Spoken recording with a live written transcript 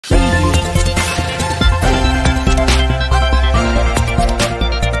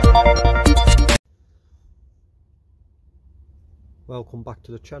Welcome back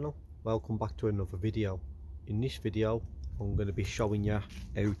to the channel, welcome back to another video. In this video I'm going to be showing you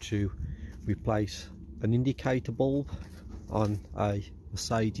how to replace an indicator bulb on a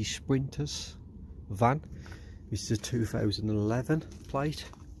Mercedes Sprinters van. This is a 2011 plate,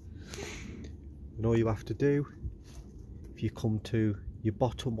 and all you have to do, if you come to your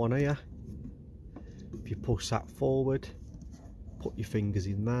bottom one here, if you push that forward, put your fingers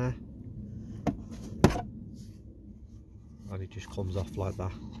in there, and it just comes off like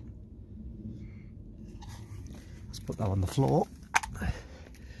that. Let's put that on the floor.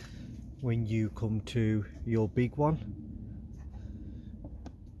 When you come to your big one,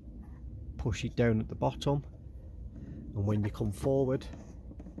 push it down at the bottom, and when you come forward,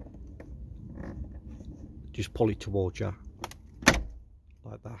 just pull it towards you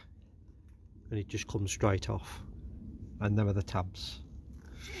like that, and it just comes straight off, and there are the tabs.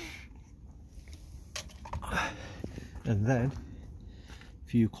 And then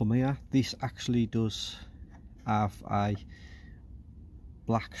if you come here, this actually does have a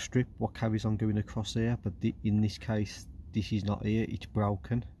black strip what carries on going across here, but in this case this is not here, it's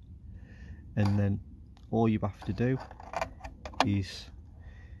broken. And then all you have to do is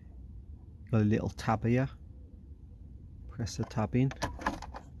got a little tab here, press the tab in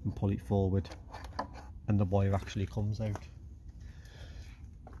and pull it forward, and the wire actually comes out.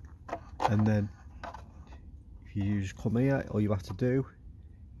 And then if you just come here, all you have to do,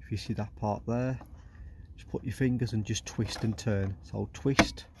 if you see that part there, just put your fingers and just twist and turn. So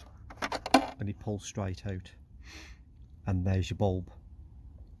twist and it pulls straight out, and there's your bulb.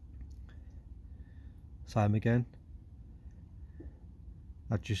 Same again,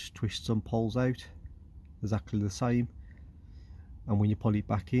 that just twists and pulls out, exactly the same. And when you pull it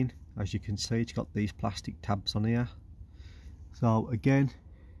back in, as you can see, it's got these plastic tabs on here. So again,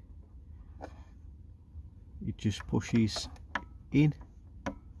 it just pushes in,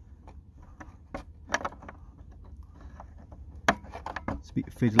 it's a bit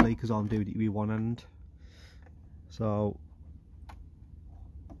fiddly because I'm doing it with one hand. So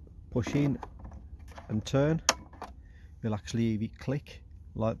push in and turn, you'll actually hear it click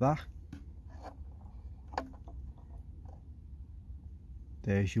like that.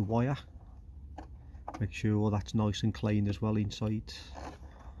 There's your wire. Make sure that's nice and clean as well inside.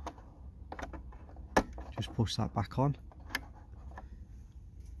 Just push that back on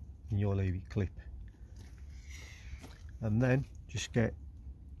and you'll leave it clip. And then just get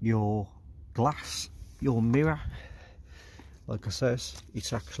your glass, your mirror. Like I says,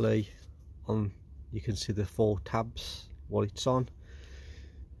 it's actually on, you can see the 4 tabs what it's on.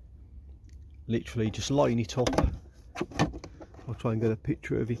 Literally just line it up. I'll try and get a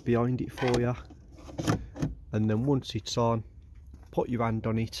picture of it behind it for you. And then once it's on, put your hand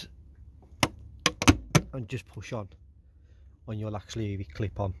on it and just push on, and you'll actually hear it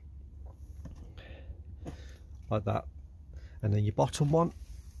clip on like that. And then your bottom one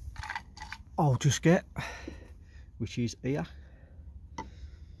I'll just get, which is here,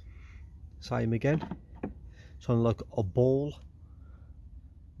 same again, it's on like a ball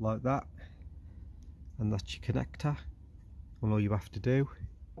like that, and that's your connector. And all you have to do,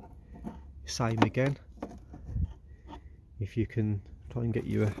 same again, if you can try and get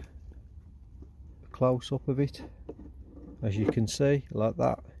you a close up of it, as you can see, like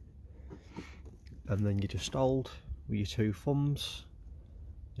that. And then you just hold with your 2 thumbs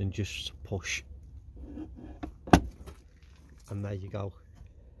and just push, and there you go,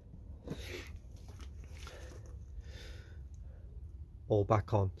 all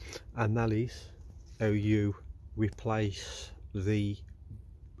back on. And that is how you replace the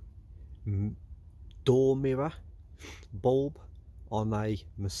door mirror bulb on a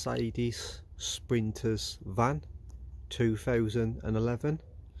Mercedes Sprinters van 2011.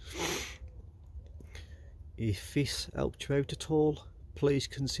 If this helped you out at all, please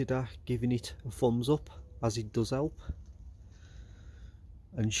consider giving it a thumbs up, as it does help,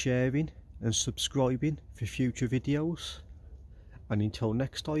 and sharing and subscribing for future videos. And until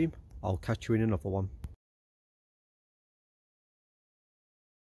next time, I'll catch you in another one.